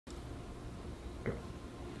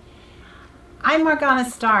I'm Morgana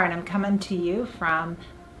Starr, and I'm coming to you from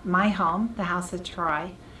my home, the House of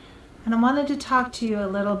Troy. And I wanted to talk to you a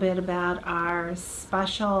little bit about our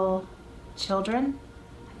special children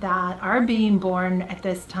that are being born at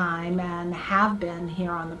this time and have been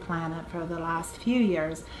here on the planet for the last few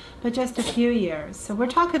years, but just a few years. So we're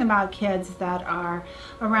talking about kids that are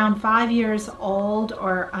around 5 years old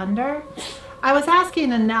or under. I was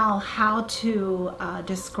asking Annelle how to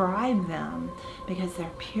describe them because they're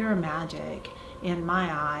pure magic in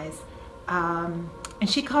my eyes. And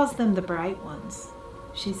she calls them the bright ones.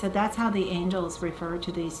 She said that's how the angels refer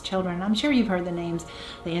to these children. I'm sure you've heard the names,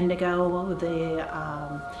 the indigo,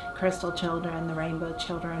 the crystal children, the rainbow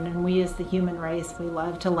children, and we as the human race, we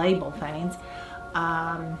love to label things.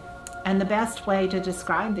 And the best way to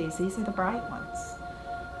describe these are the bright ones.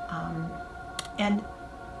 And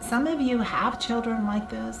some of you have children like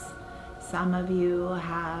this. Some of you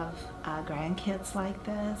have grandkids like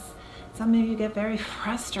this. Some of you get very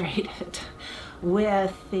frustrated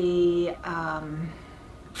with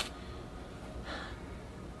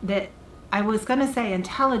I was going to say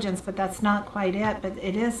intelligence, but that's not quite it, but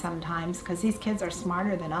it is sometimes, because these kids are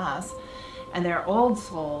smarter than us, and they're old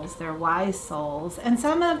souls, they're wise souls, and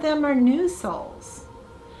some of them are new souls.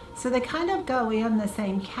 So they kind of go in the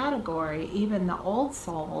same category. Even the old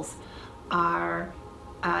souls are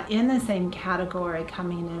in the same category,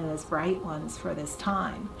 coming in as bright ones for this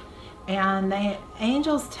time. And the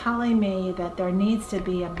angel's telling me that there needs to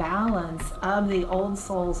be a balance of the old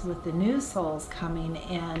souls with the new souls coming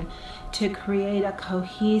in to create a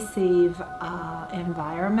cohesive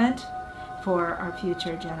environment for our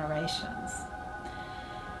future generations.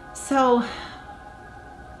 So,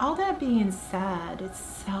 all that being said, it's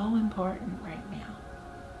so important right now,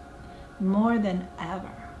 more than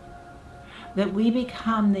ever, that we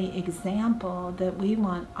become the example that we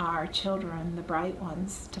want our children, the bright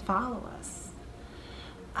ones, to follow us.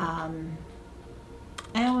 And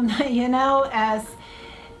you know, as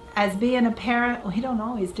being a parent, we don't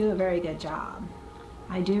always do a very good job.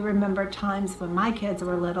 I do remember times when my kids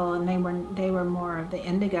were little and they were more of the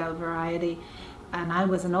indigo variety, and I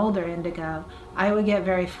was an older indigo. I would get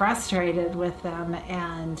very frustrated with them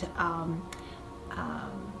and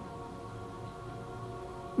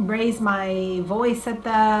raise my voice at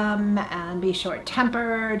them and be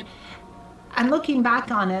short-tempered. And looking back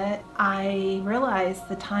on it, I realized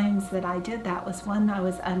the times that I did that was when I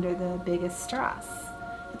was under the biggest stress.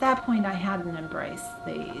 At that point, I hadn't embraced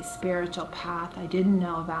the spiritual path. I didn't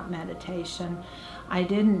know about meditation. I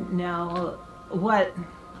didn't know what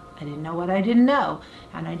I didn't know,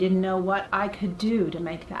 and I didn't know what I could do to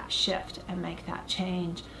make that shift and make that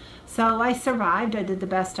change. So I survived. I did the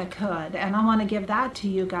best I could, and I want to give that to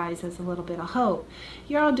you guys as a little bit of hope.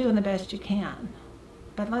 You're all doing the best you can,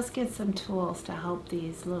 but let's get some tools to help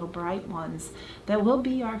these little bright ones that will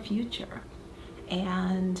be our future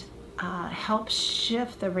and help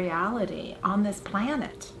shift the reality on this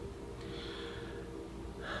planet.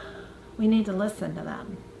 We need to listen to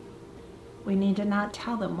them. We need to not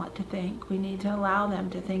tell them what to think. We need to allow them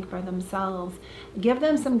to think for themselves. Give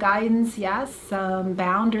them some guidance, yes, some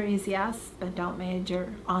boundaries, yes, but don't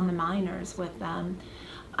major on the minors with them.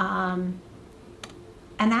 And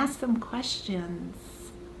ask them questions.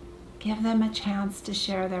 Give them a chance to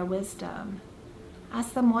share their wisdom.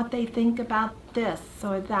 Ask them what they think about this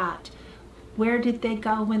or that. Where did they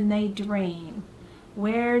go when they dream?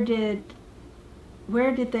 Where did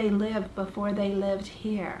they live before they lived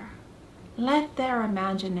here? Let their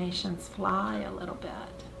imaginations fly a little bit.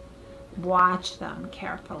 Watch them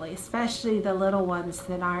carefully, especially the little ones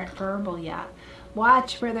that aren't verbal yet.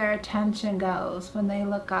 Watch where their attention goes when they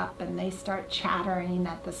look up and they start chattering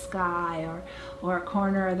at the sky or a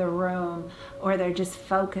corner of the room, or they're just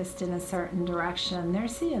focused in a certain direction. They're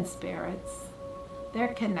seeing spirits.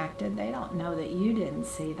 They're connected. They don't know that you didn't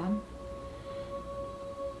see them.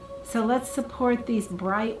 So let's support these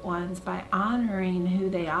bright ones by honoring who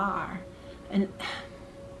they are. And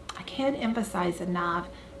I can't emphasize enough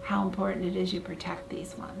how important it is you protect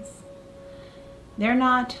these ones. They're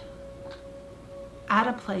not at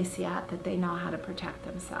a place yet that they know how to protect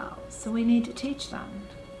themselves, so we need to teach them.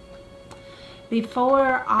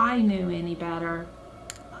 Before I knew any better,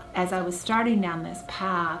 as I was starting down this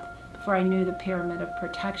path, before I knew the pyramid of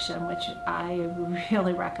protection, which I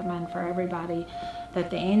really recommend for everybody that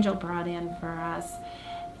the angel brought in for us,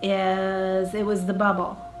 it was the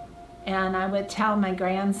bubble. And I would tell my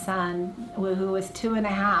grandson, who was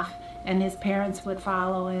 2.5, and his parents would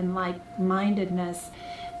follow in like-mindedness,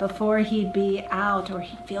 before he'd be out or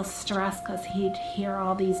he'd feel stressed because he'd hear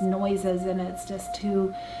all these noises and it's just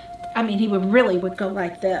too, I mean, he would go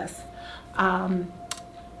like this.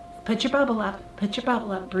 put your bubble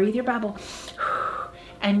up, breathe your bubble,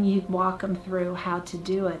 and you'd walk him through how to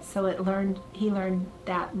do it. So he learned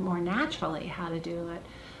that more naturally, how to do it.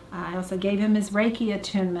 I also gave him his Reiki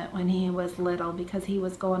attunement when he was little, because he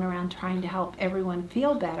was going around trying to help everyone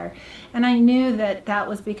feel better. And I knew that that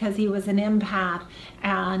was because he was an empath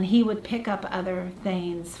and he would pick up other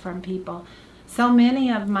things from people. So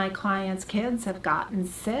many of my clients' kids have gotten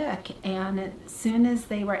sick, and as soon as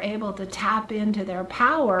they were able to tap into their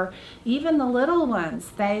power, even the little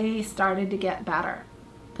ones, they started to get better,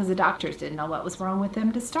 because the doctors didn't know what was wrong with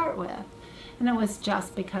them to start with. And it was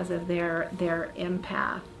just because of their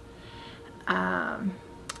empath.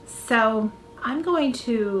 So I'm going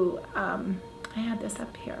to, I had this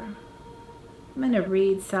up here. I'm going to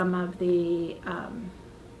read some of the,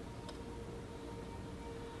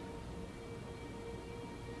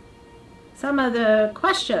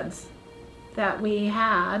 questions that we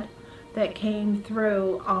had that came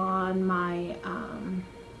through on my,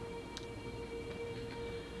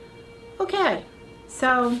 okay,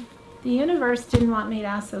 so the universe didn't want me to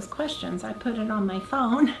ask those questions. I put it on my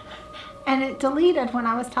phone and it deleted when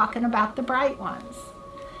I was talking about the bright ones.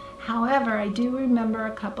 However, I do remember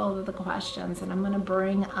a couple of the questions, and I'm going to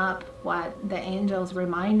bring up what the angels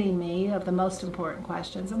reminding me of the most important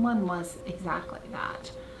questions, and one was exactly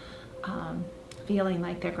that. Feeling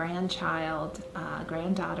like their granddaughter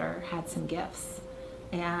had some gifts.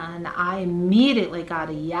 And I immediately got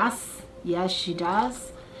a yes, she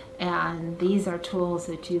does. And these are tools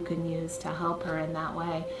that you can use to help her in that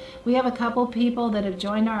way. We have a couple people that have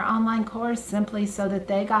joined our online course simply so that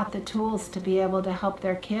they got the tools to be able to help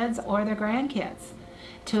their kids or their grandkids,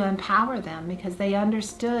 to empower them, because they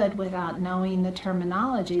understood without knowing the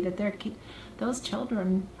terminology that those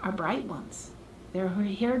children are bright ones. They're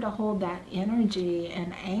here to hold that energy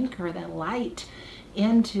and anchor that light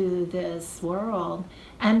into this world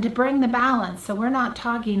and to bring the balance. So we're not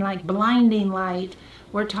talking like blinding light.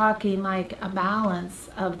 We're talking like a balance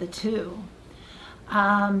of the two.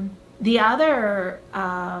 The other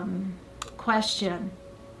question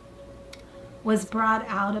was brought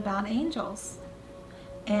out about angels.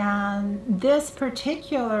 And this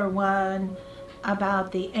particular one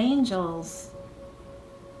about the angels,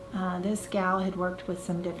 this gal had worked with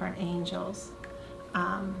some different angels.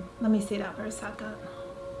 Let me see that for a second.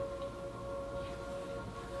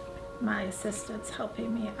 My assistant's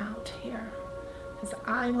helping me out here, because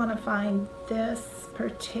I want to find this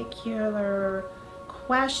particular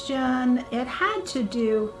question. It had to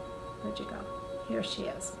do, where'd you go? Here she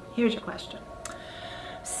is. Here's your question.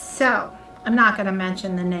 So, I'm not going to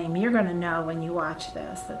mention the name. You're going to know when you watch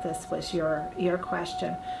this that this was your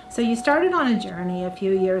question. So you started on a journey a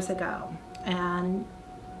few years ago, and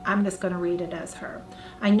I'm just going to read it as her.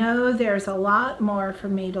 I know there's a lot more for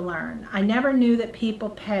me to learn. I never knew that people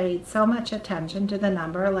paid so much attention to the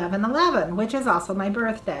number 1111, which is also my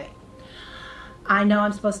birthday. I know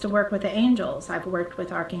I'm supposed to work with the angels. I've worked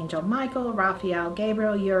with Archangel Michael, Raphael,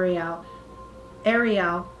 Gabriel, Uriel,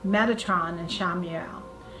 Ariel, Metatron, and Shamiel.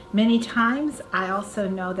 Many times I also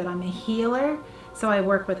know that I'm a healer, so I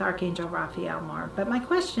work with Archangel Raphael more. But my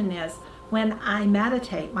question is, when I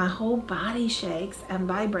meditate, my whole body shakes and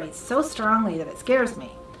vibrates so strongly that it scares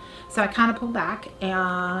me. So I kind of pull back,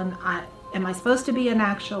 and am I supposed to be an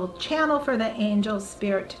actual channel for the angel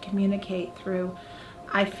spirit to communicate through?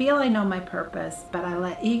 I feel I know my purpose, but I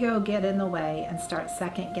let ego get in the way and start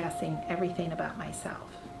second guessing everything about myself.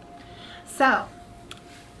 So,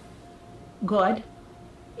 good.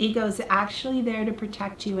 Ego's actually there to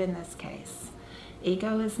protect you in this case.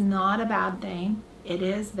 Ego is not a bad thing. It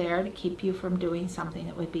is there to keep you from doing something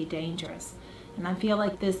that would be dangerous. And I feel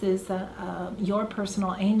like this is your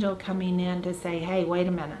personal angel coming in to say, hey, wait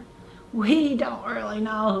a minute. We don't really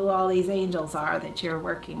know who all these angels are that you're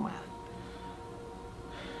working with.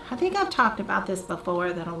 I think I've talked about this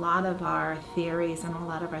before, that a lot of our theories and a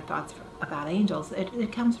lot of our thoughts about angels,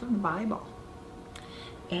 it comes from the Bible.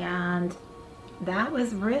 And that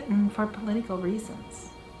was written for political reasons.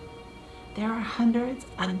 There are hundreds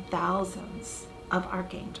and thousands of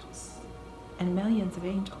archangels and millions of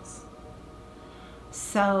angels.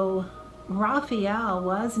 So Raphael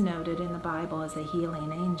was noted in the Bible as a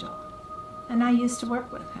healing angel, and I used to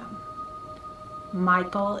work with him.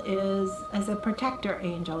 Michael is as a protector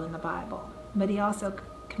angel in the Bible, but he also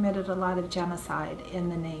committed a lot of genocide in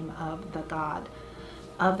the name of the God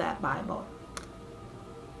of that Bible.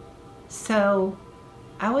 So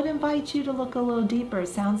I would invite you to look a little deeper. It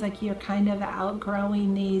sounds like you're kind of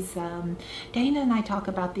outgrowing these. Dana and I talk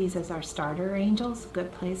about these as our starter angels,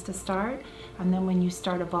 good place to start. And then when you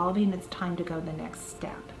start evolving, it's time to go the next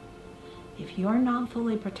step. if you're not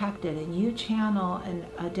fully protected and you channel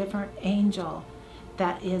a different angel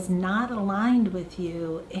that is not aligned with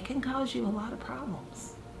you, it can cause you a lot of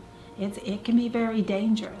problems. It can be very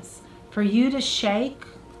dangerous. For you to shake,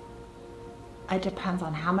 it depends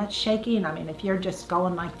on how much shaking. I mean, if you're just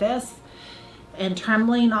going like this and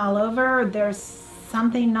trembling all over, there's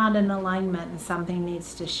something not in alignment and something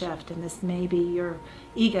needs to shift. And this may be your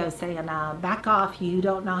ego saying, back off, you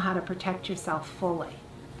don't know how to protect yourself fully.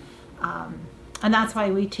 And that's why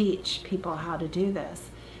we teach people how to do this,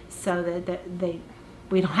 so that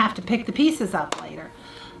we don't have to pick the pieces up later.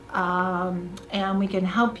 And we can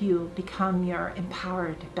help you become your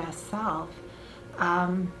empowered best self.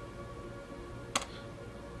 I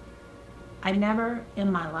never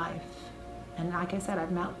in my life, and like I said,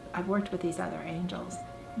 I've worked with these other angels,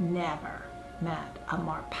 never met a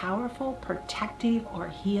more powerful, protective, or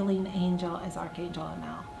healing angel as Archangel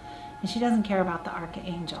Anel. And she doesn't care about the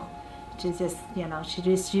archangel. She just, she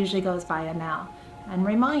just usually goes by Anel. And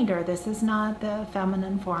reminder, this is not the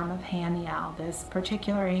feminine form of Haniel. This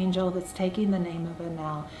particular angel that's taking the name of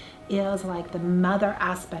Anel is like the mother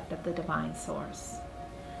aspect of the divine source.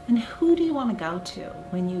 And who do you want to go to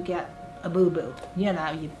when you get a boo-boo?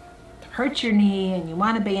 You hurt your knee and you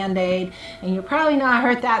want a Band-Aid and you're probably not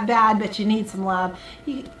hurt that bad, but you need some love.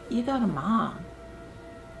 You go to Mom.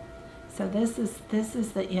 So this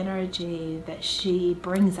is the energy that she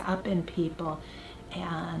brings up in people.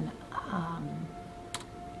 And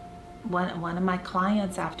one of my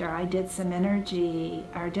clients, after I did some energy,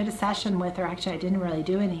 or did a session with her, actually I didn't really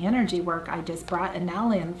do any energy work, I just brought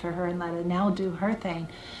Anel in for her and let Anel do her thing,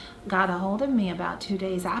 got a hold of me about 2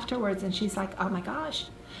 days afterwards, and she's like, oh my gosh,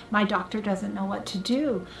 my doctor doesn't know what to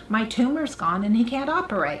do. My tumor's gone and he can't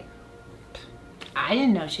operate. I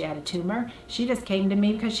didn't know she had a tumor. She just came to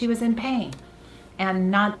me because she was in pain.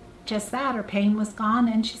 And not just that, her pain was gone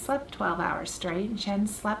and she slept 12 hours straight, and she hadn't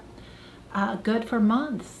slept good for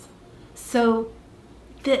months. So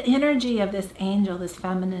the energy of this angel, this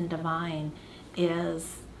feminine divine,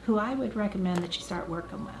 is who I would recommend that you start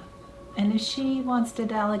working with. And if she wants to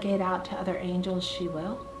delegate out to other angels, she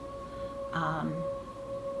will.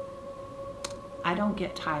 I don't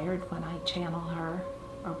get tired when I channel her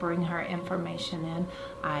or bring her information in.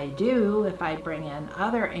 I do if I bring in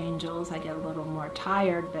other angels. I get a little more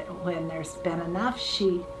tired, but when there's been enough,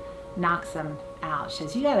 she knocks them out. She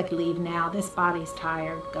says, you gotta leave now, this body's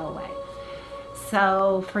tired, go away.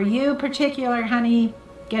 So for you particular, honey,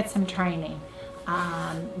 get some training,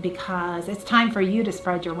 because it's time for you to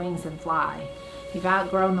spread your wings and fly. You've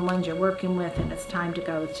outgrown the ones you're working with, and it's time to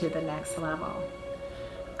go to the next level.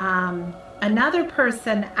 Another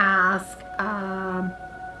person asked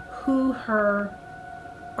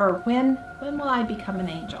when will I become an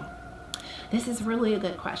angel? This is really a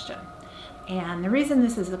good question. And the reason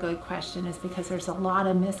this is a good question is because there's a lot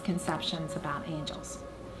of misconceptions about angels.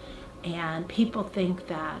 And people think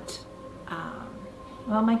that,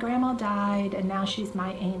 well, my grandma died and now she's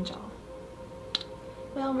my angel.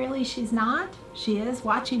 Well, really, she's not. She is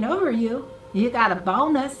watching over you. You got a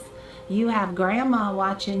bonus. You have grandma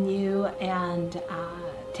watching you and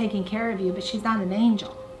taking care of you, but she's not an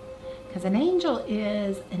angel. Because an angel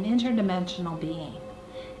is an interdimensional being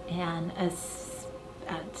and a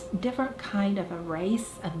different kind of a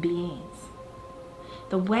race of beings.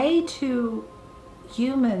 The way to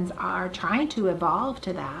humans are trying to evolve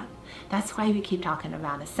to that. That's why we keep talking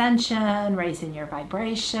about ascension, raising your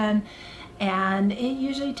vibration, and it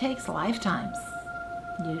usually takes lifetimes.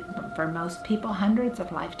 For most people, hundreds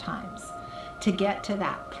of lifetimes to get to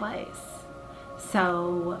that place.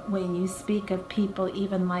 So when you speak of people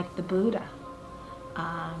even like the Buddha,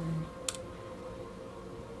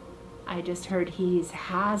 I just heard he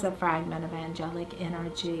has a fragment of angelic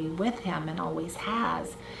energy with him and always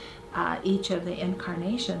has, each of the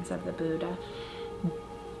incarnations of the Buddha.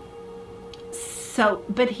 So,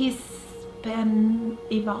 but he's been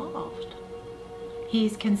evolved.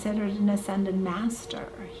 He's considered an ascended master.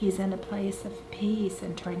 He's in a place of peace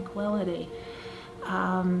and tranquility.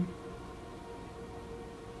 And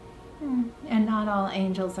not all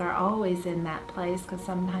angels are always in that place, because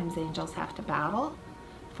sometimes angels have to battle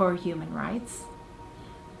for human rights,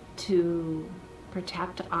 to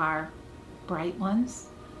protect our bright ones,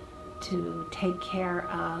 to take care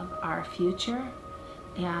of our future.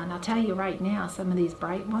 And I'll tell you right now, some of these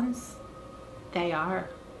bright ones, they're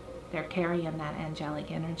carrying that angelic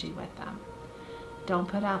energy with them. Don't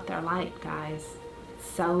put out their light, guys. It's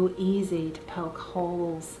so easy to poke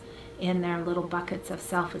holes in their little buckets of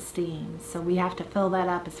self-esteem. So we have to fill that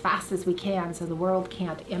up as fast as we can so the world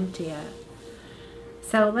can't empty it.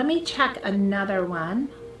 So let me check another one.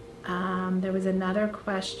 There was another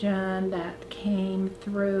question that came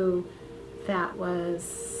through that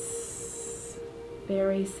was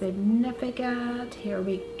very significant. Here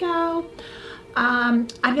we go.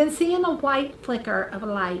 I've been seeing a white flicker of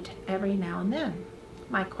light every now and then.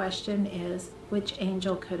 My question is, which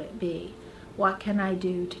angel could it be? What can I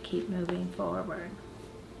do to keep moving forward?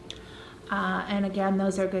 And again,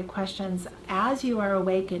 those are good questions. As you are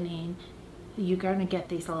awakening, you're going to get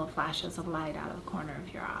these little flashes of light out of the corner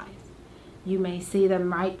of your eyes. You may see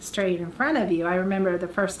them right straight in front of you. I remember the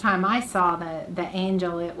first time I saw the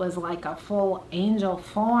angel, it was like a full angel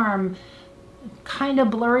form, kind of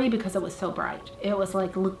blurry because it was so bright. It was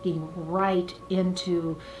like looking right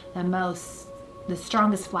into the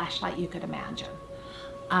strongest flashlight you could imagine.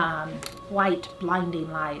 White,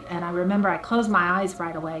 blinding light. And I remember I closed my eyes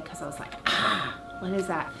right away because I was like, what is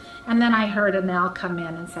that? And then I heard Anel come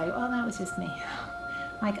in and say, oh, that was just me.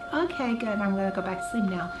 I'm like, okay, good. I'm going to go back to sleep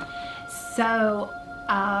now. So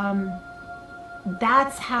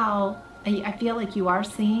that's how I feel like you are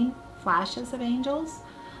seeing flashes of angels.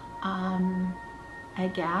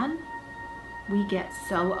 Again, we get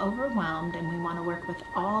so overwhelmed and we want to work with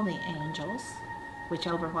all the angels, which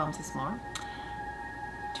overwhelms us more.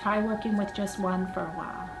 Try working with just one for a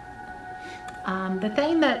while. Another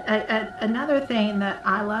thing that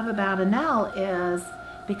I love about Anel is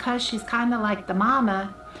because she's kind of like the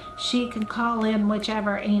mama, she can call in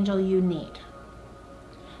whichever angel you need.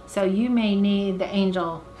 So you may need the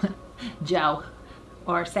angel Joe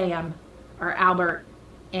or Sam or Albert,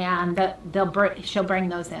 and she'll bring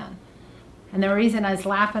those in. And the reason I was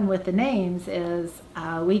laughing with the names is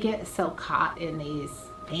we get so caught in these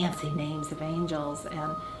fancy names of angels,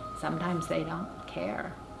 and sometimes they don't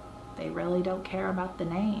care. They really don't care about the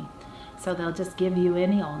name. So they'll just give you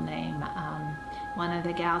any old name. One of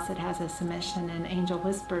the gals that has a submission in Angel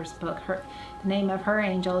Whispers book, the name of her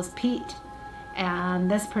angel is Pete.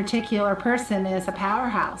 And this particular person is a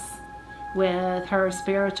powerhouse with her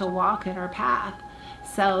spiritual walk and her path.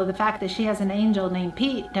 So the fact that she has an angel named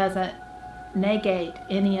Pete doesn't negate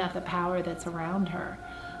any of the power that's around her.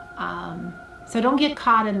 So don't get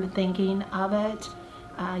caught in the thinking of it.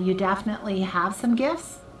 You definitely have some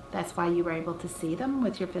gifts. That's why you were able to see them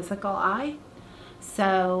with your physical eye.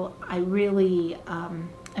 So I really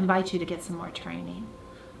invite you to get some more training.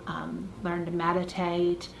 Learn to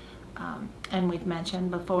meditate. And we've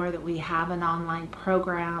mentioned before that we have an online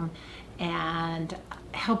program and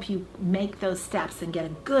help you make those steps and get a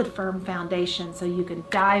good firm foundation so you can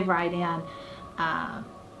dive right in.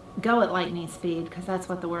 Go at lightning speed, because that's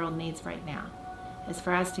what the world needs right now, is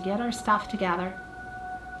for us to get our stuff together,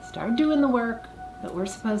 start doing the work that we're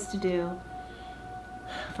supposed to do.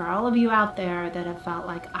 For all of you out there that have felt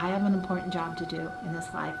like I have an important job to do in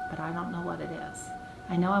this life, but I don't know what it is.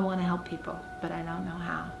 I know I want to help people, but I don't know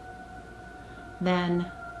how.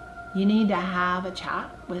 Then you need to have a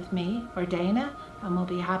chat with me or Dana, and we'll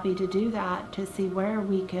be happy to do that to see where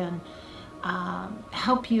we can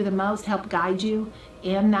help you the most, help guide you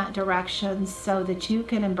in that direction so that you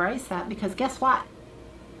can embrace that. Because guess what?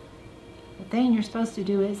 The thing you're supposed to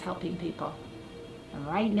do is helping people. And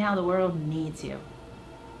right now the world needs you.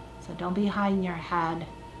 So don't be hiding your head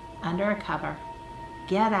under a cover.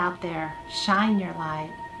 Get out there, shine your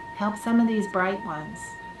light, help some of these bright ones.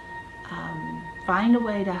 Find a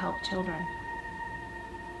way to help children.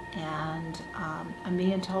 And I'm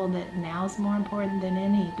being told that now is more important than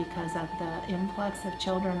any because of the influx of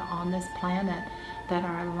children on this planet that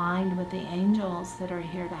are aligned with the angels that are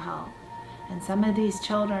here to help. And some of these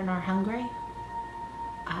children are hungry.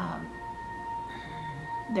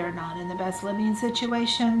 They're not in the best living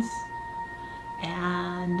situations,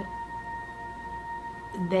 and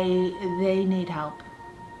they need help.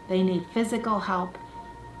 They need physical help,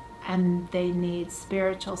 and they need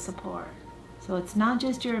spiritual support. So it's not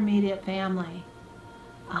just your immediate family,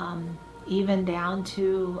 even down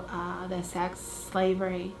to the sex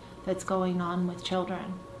slavery that's going on with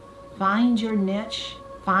children. Find your niche,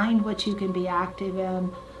 find what you can be active in.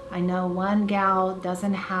 I know one gal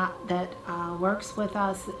that works with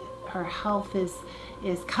us, her health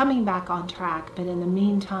is coming back on track, but in the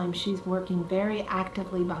meantime, she's working very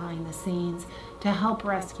actively behind the scenes to help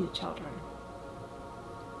rescue children.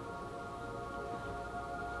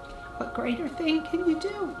 What greater thing can you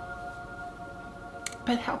do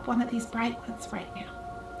but help one of these bright ones right now?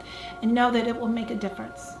 And know that it will make a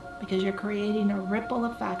difference, because you're creating a ripple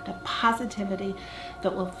effect of positivity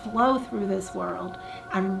that will flow through this world.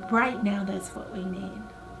 And right now, that's what we need.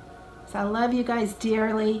 So I love you guys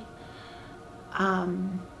dearly.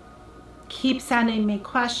 Keep sending me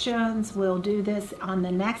questions. We'll do this on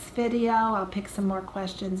the next video. I'll pick some more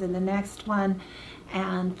questions in the next one.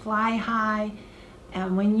 and fly high.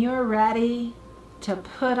 And when you're ready to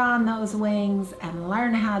put on those wings and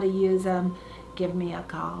learn how to use them, give me a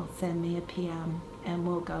call, send me a PM, and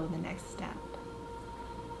we'll go the next step.